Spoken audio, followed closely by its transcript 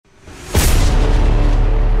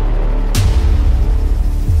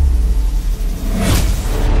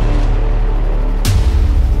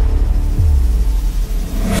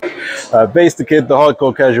BaseDaKid, the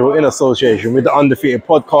hardcore casual, in association with the Undefeated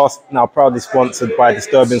podcast, now proudly sponsored by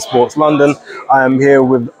Disturbing Sports London. I am here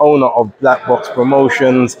with owner of Black Box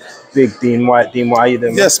Promotions, Big Dean White. Dean, how you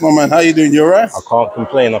doing? Yes, my man. How you doing? You alright? I can't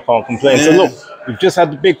complain. Yeah. So look, we've just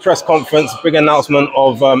had the big press conference, big announcement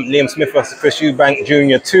of Liam Smith versus Chris Eubank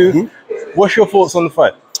Jr. 2. What's your thoughts on the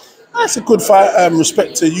fight? That's a good fight.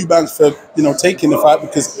 Respect to Eubanks for taking the fight,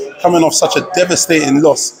 because coming off such a devastating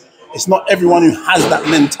loss, it's not everyone who has that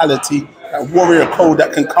mentality, that warrior code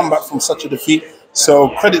that can come back from such a defeat. So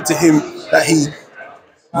credit to him that he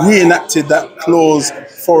reenacted that clause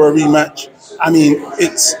for a rematch. I mean,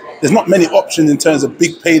 there's not many options in terms of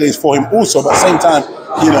big paydays for him also, but at the same time,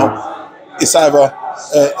 it's either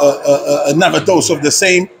another dose of the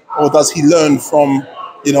same, or does he learn from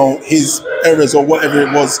his errors or whatever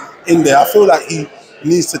it was in there. I feel like he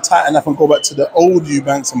needs to tighten up and go back to the old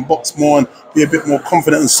Eubanks and box more and be a bit more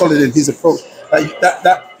confident and solid in his approach. Like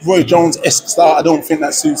that Roy Jones-esque style, I don't think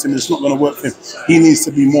that suits him. It's not going to work for him. He needs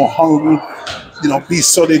to be more hungry, be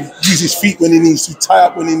solid, use his feet when he needs to, tie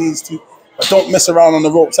up when he needs to, but don't mess around on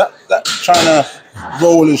the ropes. That trying to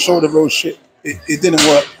roll and shoulder roll shit, it didn't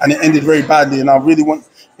work, and it ended very badly. And I really want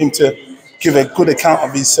him to give a good account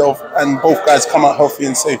of himself, and both guys come out healthy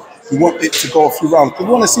and safe. We want it to go a few rounds, because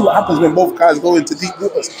we want to see what happens when both guys go into deep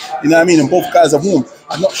waters. You know what I mean? And both guys are warm.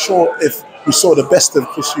 I'm not sure if we saw the best of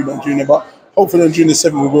Chris Eubank Jr., but hopefully on June the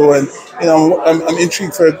 7th we will. And I'm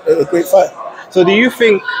intrigued for a great fight. So do you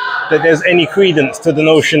think that there's any credence to the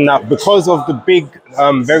notion that because of the big,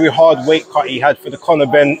 very hard weight cut he had for the Conor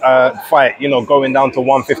Benn fight, going down to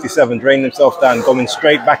 157, draining himself down, going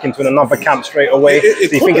straight back into another camp straight away, do you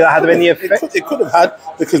think that had any effect? It could have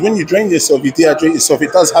had, because when you drain yourself, you dehydrate yourself,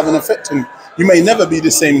 it does have an effect. And you may never be the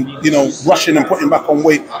same, rushing and putting back on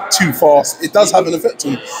weight too fast. It does have an effect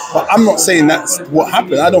on you. But I'm not saying that's what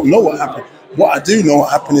happened. I don't know what happened. What I do know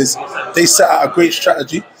what happened is they set out a great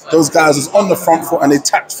strategy. Those guys was on the front foot and they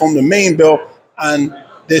tapped from the main bell, and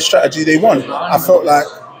their strategy, they won. I felt like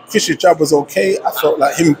Chris's jab was okay. I felt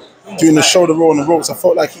like him doing the shoulder roll on the ropes, I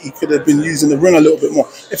felt like he could have been using the ring a little bit more.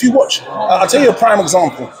 If you watch, I'll tell you a prime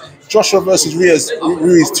example. Joshua versus Ruiz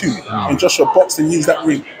 2. And Joshua boxed and used that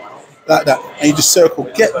ring like that. And you just circle,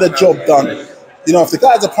 get the job done. If the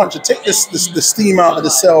guy's a puncher, take the steam out of the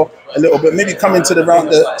cell a little bit. Maybe come into the round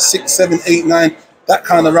the 6, 7, 8, 9, that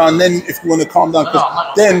kind of round. Then if you want to calm down,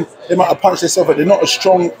 because then they might have punched themselves, but they're not as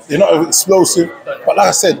strong, they're not as explosive. But like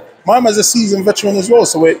I said, my man's a seasoned veteran as well.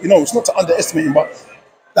 So it's not to underestimate him,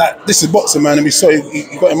 but this is boxing, man, and we saw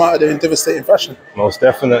you got him out of there in devastating fashion. Most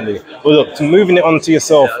definitely. Well, look, moving it on to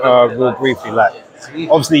yourself real briefly,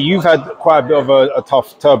 obviously you've had quite a bit of a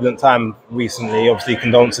tough, turbulent time recently. Obviously,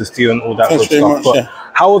 condolences to you and all that good stuff. But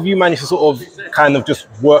how have you managed to sort of kind of just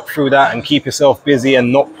work through that and keep yourself busy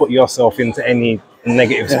and not put yourself into any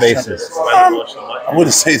negative spaces? I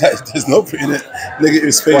wouldn't say that there's no putting it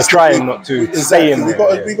negative space. We're trying not to. Exactly. We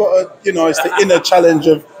got it's the inner challenge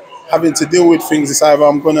of having to deal with things. It's either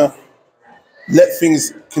I'm gonna let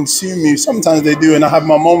things consume you. Sometimes they do, and I have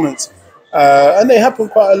my moments, and they happen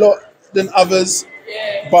quite a lot than others.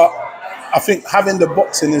 But I think having the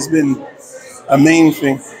boxing has been a main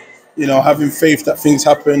thing. Having faith that things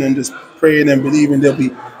happen and just praying and believing there'll be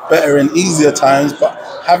better and easier times. But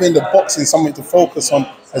having the boxing something to focus on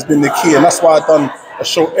has been the key, and that's why I've done a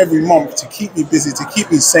show every month to keep me busy, to keep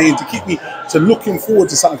me sane, to keep me looking forward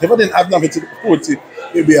to something. If I didn't have nothing to look forward to,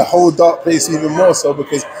 it'd be a whole dark place even more so,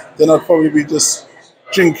 because then I'd probably be just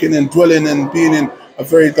drinking and dwelling and being in a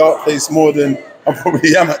very dark place more than I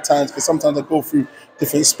probably am at times, because sometimes I go through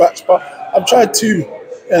different spats. But I've tried to,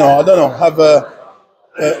 I don't know, have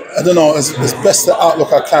as best the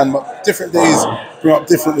outlook I can, but different days bring up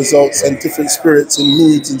different results and different spirits and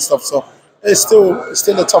moods and stuff. So it's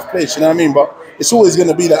still a tough place, you know what I mean? But it's always going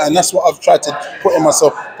to be that, and that's what I've tried to put in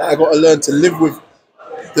myself, that I got to learn to live with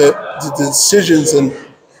the decisions and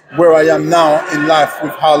where I am now in life,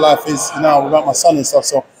 with how life is now without my son and stuff.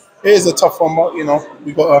 So it is a tough one, but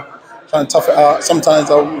we got to try and tough it out. Sometimes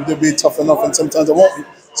I'll be tough enough, and sometimes I won't be.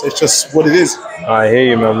 So it's just what it is. I hear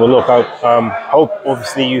you, man. Well, look, I hope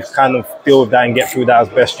obviously you kind of deal with that and get through that as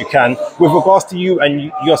best you can. With regards to you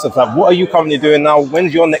and yourself, what are you currently doing now?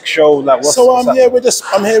 When's your next show? I'm here with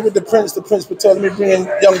the Prince Patel. Let me bring in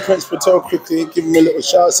young Prince Patel quickly, give him a little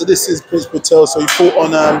shout. So this is Prince Patel. So he fought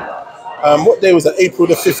on what day was that? April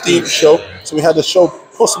the 15th show. So we had a show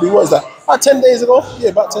possibly, what is that? About 10 days ago?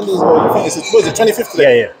 Yeah, about 10 days ago. I think it's 25th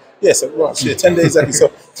today? Yeah. Yeah, so right, 10 days exactly.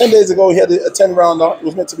 So 10 days ago, he had a 10-rounder. It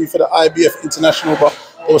was meant to be for the IBF International, but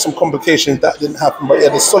there were some complications. That didn't happen. But he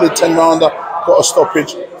had a solid 10-rounder, got a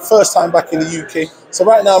stoppage. First time back in the UK. So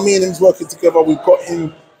right now, me and him's working together. We've got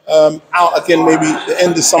him out again maybe the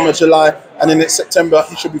end of summer, July, and then in September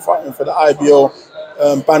he should be fighting for the IBO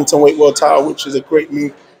bantamweight world title, which is a great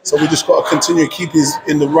move. So we just got to continue to keep his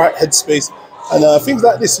in the right headspace. And things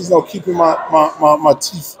like this is, keeping my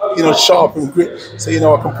teeth, sharp and grit. So,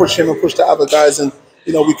 I can push him and push the other guys. And,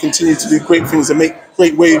 we continue to do great things and make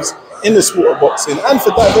great waves in the sport of boxing. And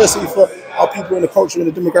for diversity for our people in the culture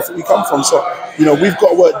and the demographic we come from. So, we've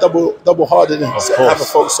got to work double harder than other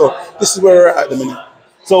folks. So this is where we're at the minute.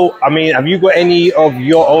 So, I mean, have you got any of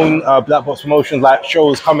your own Black Box promotions, like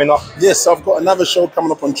shows coming up? Yes, I've got another show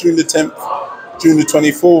coming up on June the 10th, June the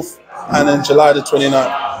 24th, and then July the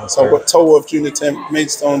 29th. So I've got Towarth June the 10th,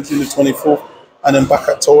 Maidstone June the 24th, and then back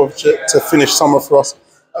at Towarth to finish summer for us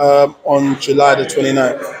on July the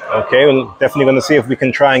 29th. Okay, we're definitely going to see if we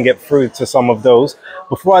can try and get through to some of those.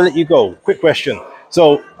 Before I let you go, quick question.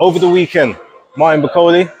 So, over the weekend, Martin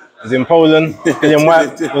BAKOLE was in Poland, DILLIAN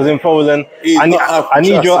WHYTE was in Poland. I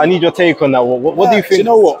need your take on that. What do you think? You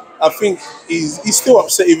know what? I think he's still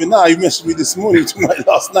upset even now. He messaged me this morning to my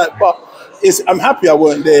last night, but I'm happy I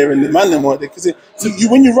weren't there and the man them weren't there, because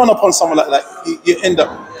when you run up on someone like that, you end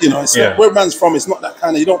up, it's like, where man's from, it's not that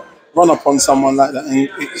kind of, you don't run up on someone like that and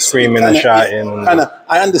screaming and shouting.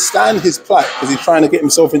 I understand his plight, because he's trying to get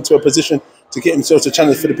himself into a position to get himself to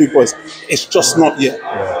challenge for the big boys. It's just not yet.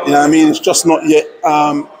 You know what I mean? It's just not yet.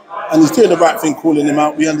 And he's doing the right thing, calling him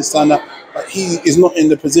out. We understand that, but he is not in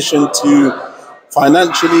the position to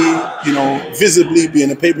financially, visibly being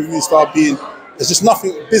a pay-per-view star, there's just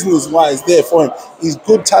nothing business-wise there for him. He's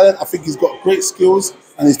good talent. I think he's got great skills,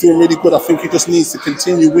 and he's doing really good. I think he just needs to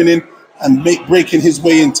continue winning and breaking his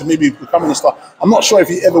way into maybe becoming a star. I'm not sure if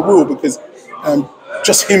he ever will, because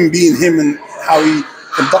just him being him and how he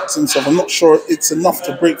conducts himself, I'm not sure it's enough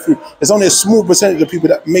to break through. There's only a small percentage of people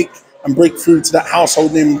that make and break through to that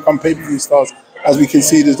household name and become pay-per-view stars. As we can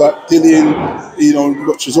see, there's like Dillian, you've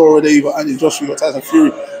got Chisora there, you've got Andy Joshua, you've got Tyson Fury.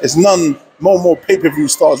 There's more pay-per-view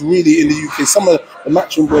stars really in the UK. Some of the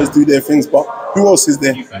matchroom boys do their things, but who else is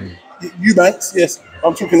there? Eubanks, yes.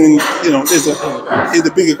 I'm talking in, there's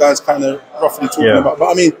the bigger guys kind of roughly talking about. But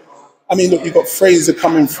I mean, look, you've got Fraser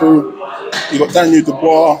coming through, you've got Daniel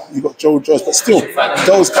Dubois, you've got Joe Joyce, but still,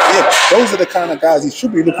 those are the kind of guys he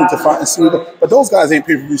should be looking to fight and see. But those guys ain't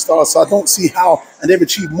pay-per-view stars, so I don't see how, and they've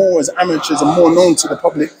achieved more as amateurs and more known to the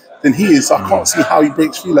public than he is, so I can't see how he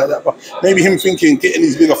breaks through like that. But maybe him thinking getting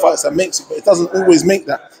these bigger fights that makes it, but it doesn't always make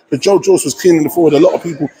that. But Joe Joyce was cleaning the floor with a lot of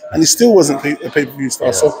people, and he still wasn't a pay-per-view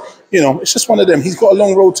star. So, it's just one of them. He's got a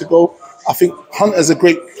long road to go. I think Hunter's a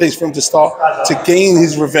great place for him to start to gain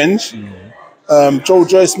his revenge. Joe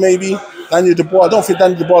Joyce maybe, Daniel Dubois. I don't think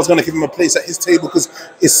Daniel Dubois is going to give him a place at his table, because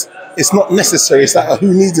it's not necessary. It's like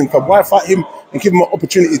who needs him? Why fight him and give him an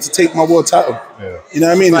opportunity to take my world title? You know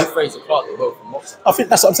what I mean? Like Fraser Clark, they're both from boxing. I think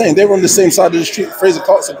that's what I'm saying. They're on the same side of the street. Fraser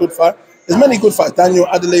Clark's a good fight. There's many good fights. Daniel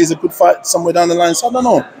Adelaide's a good fight somewhere down the line. So I don't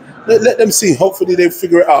know. Let them see. Hopefully they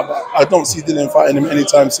figure it out. But I don't see Dillian fighting him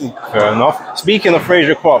anytime soon. Fair enough. Speaking of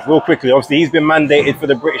Fraser Clark, real quickly, obviously he's been mandated for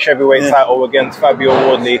the British heavyweight title against Fabio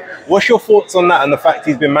Wardley. What's your thoughts on that and the fact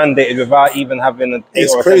he's been mandated without even having a...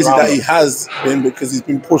 It's crazy that he has been, because he's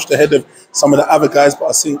been pushed ahead of some of the other guys. But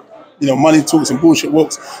I think, money talks and bullshit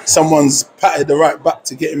works. Someone's patted the right back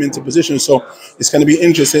to get him into position. So it's going to be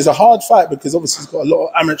interesting. It's a hard fight, because obviously he's got a lot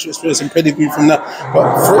of amateur experience and pedigree from that.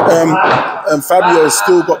 But Fabio's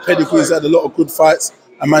still got pedigree. He's had a lot of good fights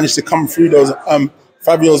and managed to come through those.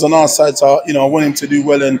 Fabio's on our side, so I want him to do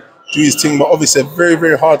well and do his thing. But obviously a very,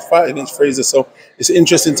 very hard fight against Fraser. So it's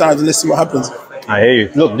interesting times, and let's see what happens. I hear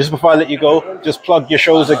you. Look, just before I let you go, just plug your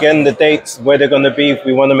shows again, the dates, where they're going to be.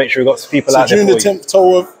 We want to make sure we've got some people out there. June the 10th,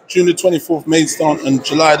 Towarth, June the 24th, Maidstone, and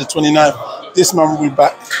July the 29th. This man will be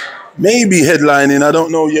back, maybe headlining. I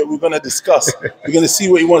don't know yet. We're going to discuss. We're going to see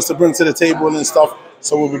what he wants to bring to the table and stuff.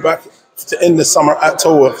 So we'll be back to end the summer at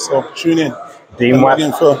Towarth. So tune in. Dean White.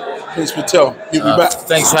 Again for Prince Patel. You'll be back.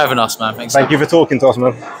 Thanks for having us, man. Thank you for talking to us,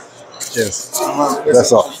 man. Cheers.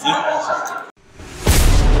 That's all.